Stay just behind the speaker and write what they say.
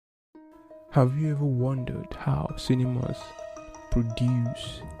Have you ever wondered how cinemas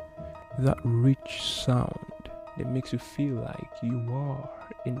produce that rich sound that makes you feel like you are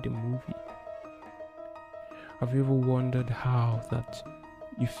in the movie? Have you ever wondered how that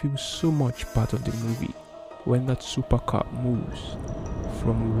you feel so much part of the movie when that supercar moves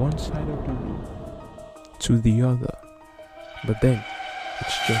from one side of the room to the other, but then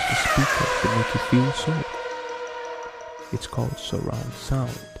it's just the speakers that make you feel so? It's called surround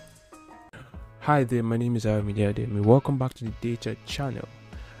sound. Hi there, my name is Adem. Welcome back to the Data channel,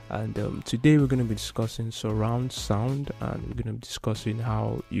 and today we're going to be discussing surround sound, and we're going to be discussing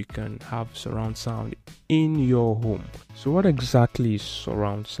how you can have surround sound in your home. So what exactly is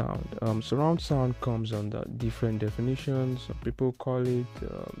surround sound? Surround sound comes under different definitions. Some people call it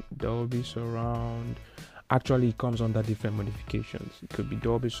dolby surround. Actually, it comes under different modifications. It could be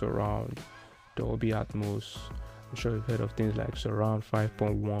dolby surround, dolby atmos. I'm sure you've heard of things like surround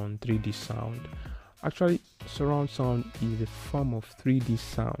 5.1, 3D sound. Actually, surround sound is a form of 3D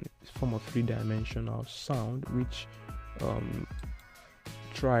sound. It's a form of three-dimensional sound which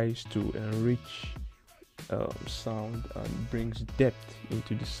tries to enrich sound and brings depth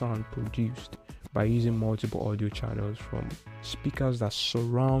into the sound produced by using multiple audio channels from speakers that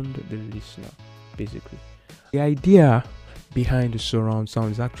surround the listener, basically. The idea behind the surround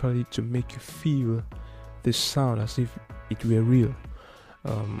sound is actually to make you feel the sound as if it were real,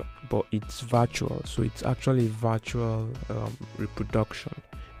 but it's virtual. So it's actually virtual reproduction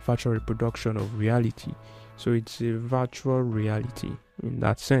of reality. So it's a virtual reality in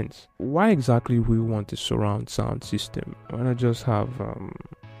that sense. Why exactly we want a surround sound system? Why not just have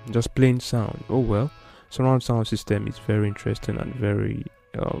just plain sound? Oh well, surround sound system is very interesting and very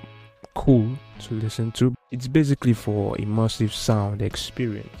cool to listen to. It's basically for immersive sound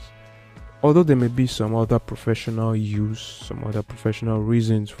experience. Although there may be some other professional reasons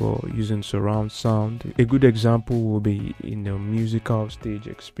for using surround sound. A good example will be in a musical stage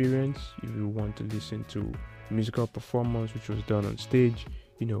experience. If you want to listen to musical performance which was done on stage,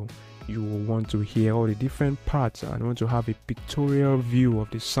 you will want to hear all the different parts and want to have a pictorial view of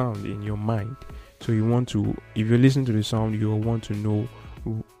the sound in your mind. So you want to, if you listen to the sound, you will want to know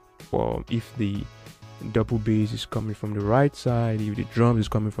if the double bass is coming from the right side, if the drums is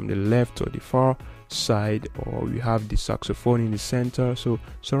coming from the left or the far side, or you have the saxophone in the center. So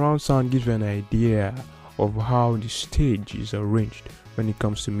surround sound gives you an idea of how the stage is arranged when it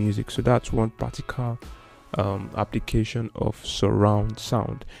comes to music. So that's one practical application of surround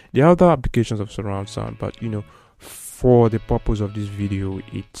sound. There are other applications of surround sound, but for the purpose of this video,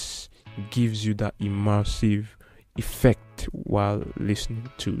 it gives you that immersive effect while listening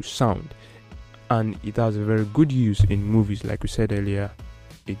to sound. And it has a very good use in movies. Like we said earlier,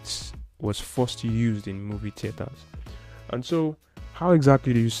 it was first used in movie theaters. And so, how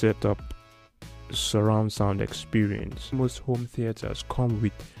exactly do you set up surround sound experience? Most home theaters come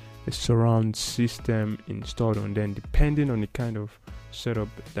with a surround system installed on them, depending on the kind of setup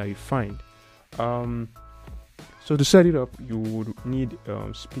that you find. So to set it up, you would need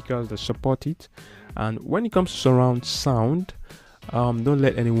speakers that support it. And when it comes to surround sound, don't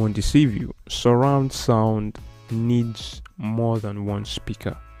let anyone deceive you. Surround sound needs more than one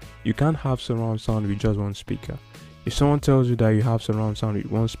speaker. You can't have surround sound with just one speaker. If someone tells you that you have surround sound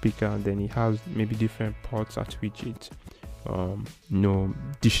with one speaker and then it has maybe different ports at which it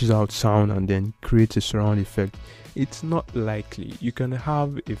dishes out sound and then creates a surround effect, it's not likely. You can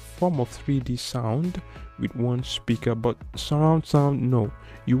have a form of 3D sound with one speaker, but surround sound, no.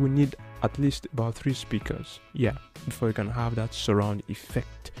 You will need at least about 3 speakers, before you can have that surround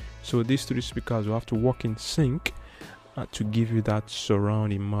effect. So these 3 speakers will have to work in sync to give you that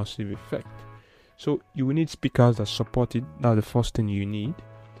surround immersive effect. So you will need speakers that support it. That's the first thing you need.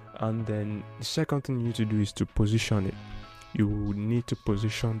 And then the second thing you need to do is to position it. You will need to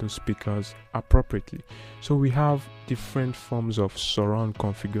position the speakers appropriately. So we have different forms of surround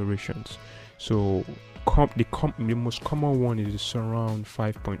configurations. So the most common one is the surround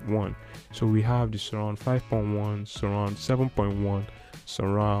 5.1. So we have the surround 5.1, surround 7.1,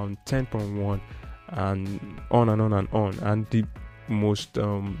 surround 10.1, and on and on and on. And the most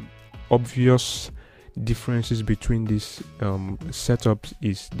obvious differences between these setups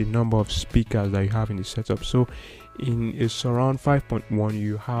is the number of speakers that you have in the setup. So in a surround 5.1,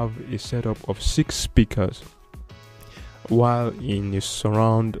 you have a setup of 6 speakers, while in a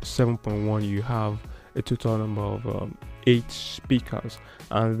surround 7.1 you have a total number of 8 speakers.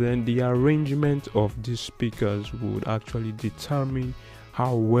 And then the arrangement of these speakers would actually determine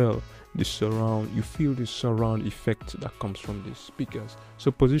how well you feel the surround effect that comes from these speakers.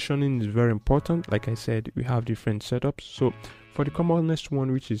 So positioning is very important. Like I said, we have different setups. So for For the commonest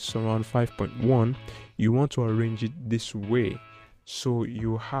one, which is surround 5.1, you want to arrange it this way. So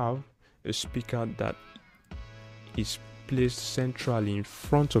you have a speaker that is placed centrally in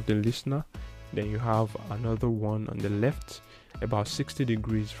front of the listener. Then you have another one on the left, about 60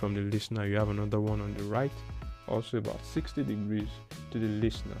 degrees from the listener. You have another one on the right, also about 60 degrees to the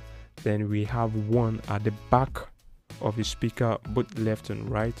listener. Then we have one at the back of the speaker, both left and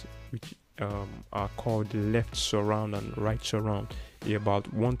right, which are called the left surround and right surround. They're about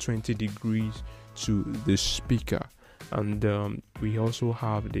 120 degrees to the speaker. And we also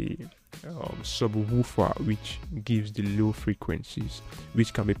have the subwoofer, which gives the low frequencies,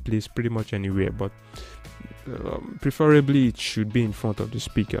 which can be placed pretty much anywhere, but preferably it should be in front of the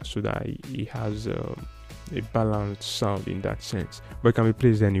speaker so that it has a balanced sound in that sense, but it can be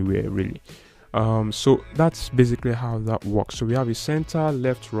placed anywhere really. So that's basically how that works. So we have a center,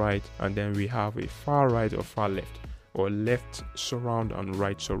 left, right, and then we have a far right or far left, or left surround and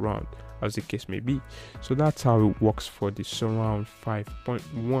right surround, as the case may be. So that's how it works for the surround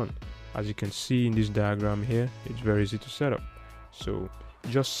 5.1. As you can see in this diagram here, it's very easy to set up. So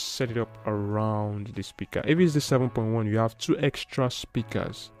just set it up around the speaker. If it's the 7.1, you have 2 extra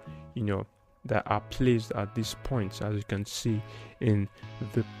speakers, that are placed at these points, as you can see in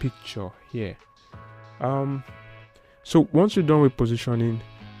the picture here. So once you're done with positioning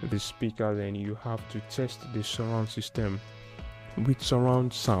the speaker, then you have to test the surround system with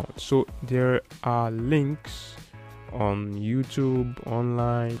surround sound. So there are links on YouTube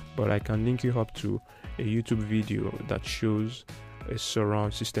online, but I can link you up to a YouTube video that shows a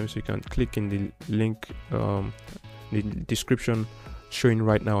surround system, so you can click in the link, the description showing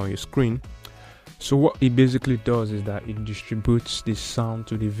right now on your screen. So what it basically does is that it distributes the sound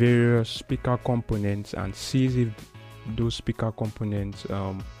to the various speaker components and sees if those speaker components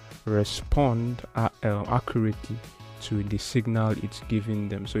respond accurately to the signal it's giving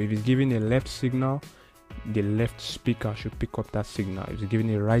them. So if it's giving a left signal, the left speaker should pick up that signal. If it's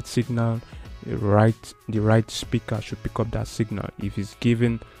giving a right signal, the right speaker should pick up that signal. If it's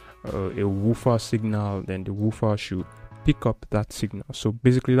giving a woofer signal, then the woofer should pick up that signal. So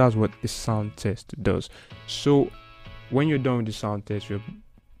basically that's what the sound test does. So when you're done with the sound test, you're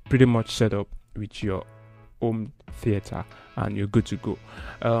pretty much set up with your home theater and you're good to go.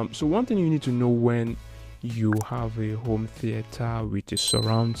 So one thing you need to know when you have a home theater with a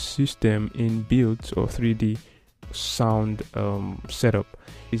surround system inbuilt or 3D sound setup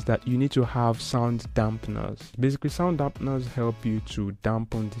is that you need to have sound dampeners. Basically, sound dampeners help you to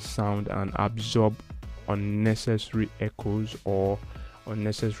dampen the sound and absorb unnecessary echoes or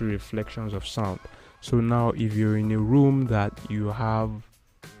unnecessary reflections of sound. So now if you're in a room that you have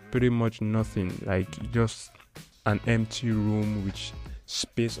pretty much nothing, like just an empty room with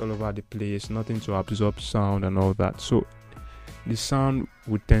space all over the place, nothing to absorb sound and all that, so the sound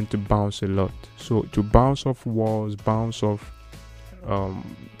would tend to bounce a lot. So to bounce off walls, bounce off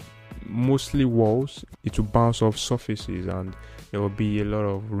mostly walls, it will bounce off surfaces, and there will be a lot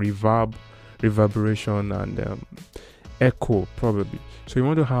of reverberation and echo probably. So you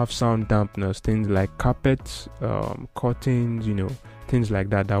want to have sound dampeners, things like carpets, curtains, things like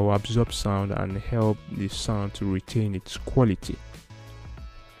that will absorb sound and help the sound to retain its quality.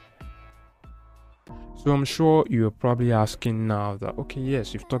 So I'm sure you're probably asking now that, okay,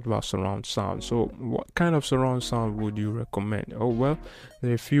 yes, you've talked about surround sound, so what kind of surround sound would you recommend? Oh well,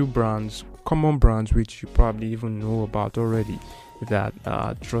 there are a few brands, common brands, which you probably even know about already, that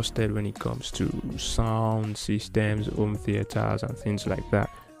are trusted when it comes to sound systems, home theaters and things like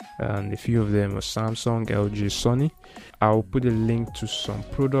that. And a few of them are Samsung, LG, Sony. I'll put a link to some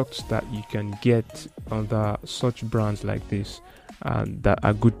products that you can get under such brands like this, and that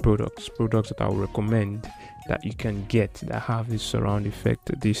are good products that I will recommend that you can get that have this surround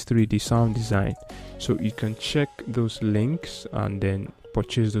effect, this 3D sound design. So you can check those links and then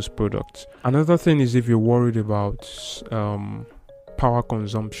purchase those products. Another thing is, if you're worried about power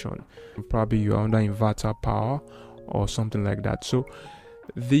consumption, probably you're under inverter power or something like that. So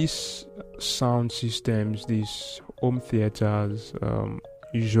these sound systems, these home theaters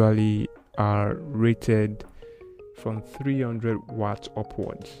usually are rated from 300 watts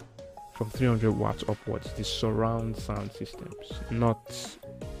upwards. The surround sound systems, not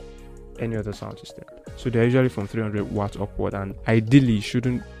any other sound system. So they're usually from 300 watts upward, and ideally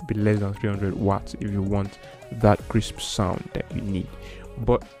shouldn't be less than 300 watts if you want that crisp sound that you need.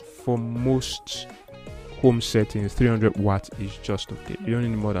 But for most home settings, 300 watts is just okay. You don't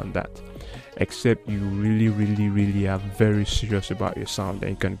need more than that, except you really are very serious about your sound. Then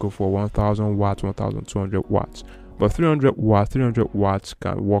you can go for 1000 watts, 1200 watts. But 300 watts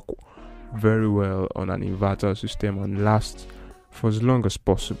can work very well on an inverter system and last for as long as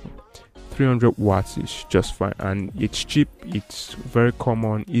possible. 300 watts is just fine, and it's cheap, it's very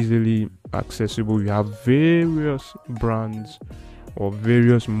common, easily accessible. You have various brands or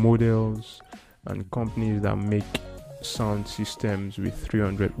various models and companies that make sound systems with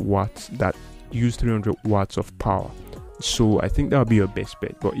 300 watts that use 300 watts of power. So I think that'll be your best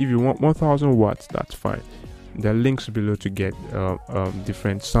bet. But if you want 1000 watts, that's fine. There are links below to get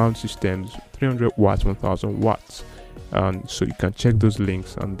different sound systems, 300 watts, 1000 watts, and so you can check those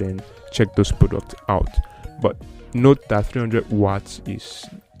links and then check those products out. But note that 300 watts is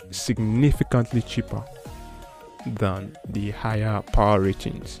significantly cheaper than the higher power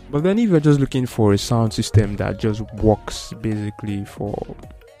ratings. But then if you're just looking for a sound system that just works basically for,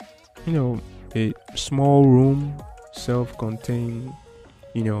 you know, a small room, self-contained,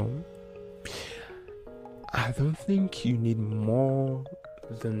 you know, I don't think you need more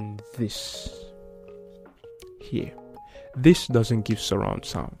than this here. This doesn't give surround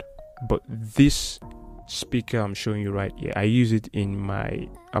sound, but this speaker I'm showing you right here, I use it in my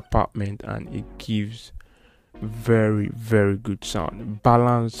apartment and it gives very, very good sound,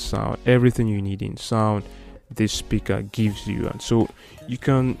 balanced sound, everything you need in sound this speaker gives you. And so you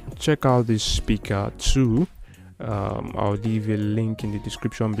can check out this speaker too. I'll leave a link in the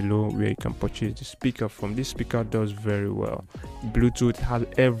description below where you can purchase the speaker from. This speaker does very well. Bluetooth has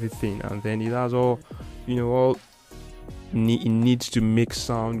everything, and then it has all, you know, all it needs to make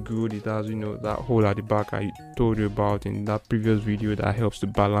sound good. It has, you know, that hole at the back I told you about in that previous video that helps to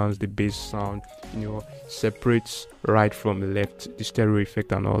balance the bass sound, you know, separates right from left, the stereo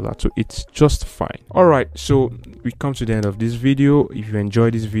effect and all that. So it's just fine. All right, so we come to the end of this video. If you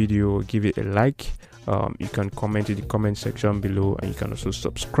enjoyed this video, give it a like. You can comment in the comment section below, and you can also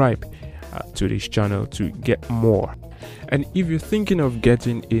subscribe to this channel to get more. And if you're thinking of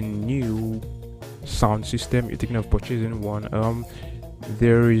getting a new sound system, you're thinking of purchasing one,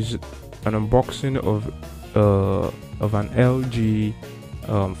 there is an unboxing of an LG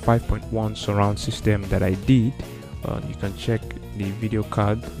 5.1 surround system that I did. You can check the video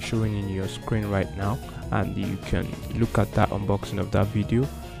card showing in your screen right now, and you can look at that unboxing of that video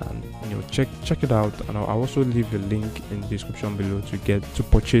and, you know, check it out. And I'll also leave a link in the description below to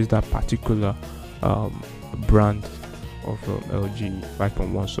purchase that particular brand of LG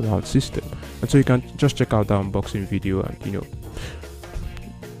 5.1 surround system. And so you can just check out that unboxing video and, you know,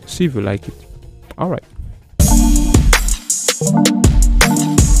 see if you like it. All right.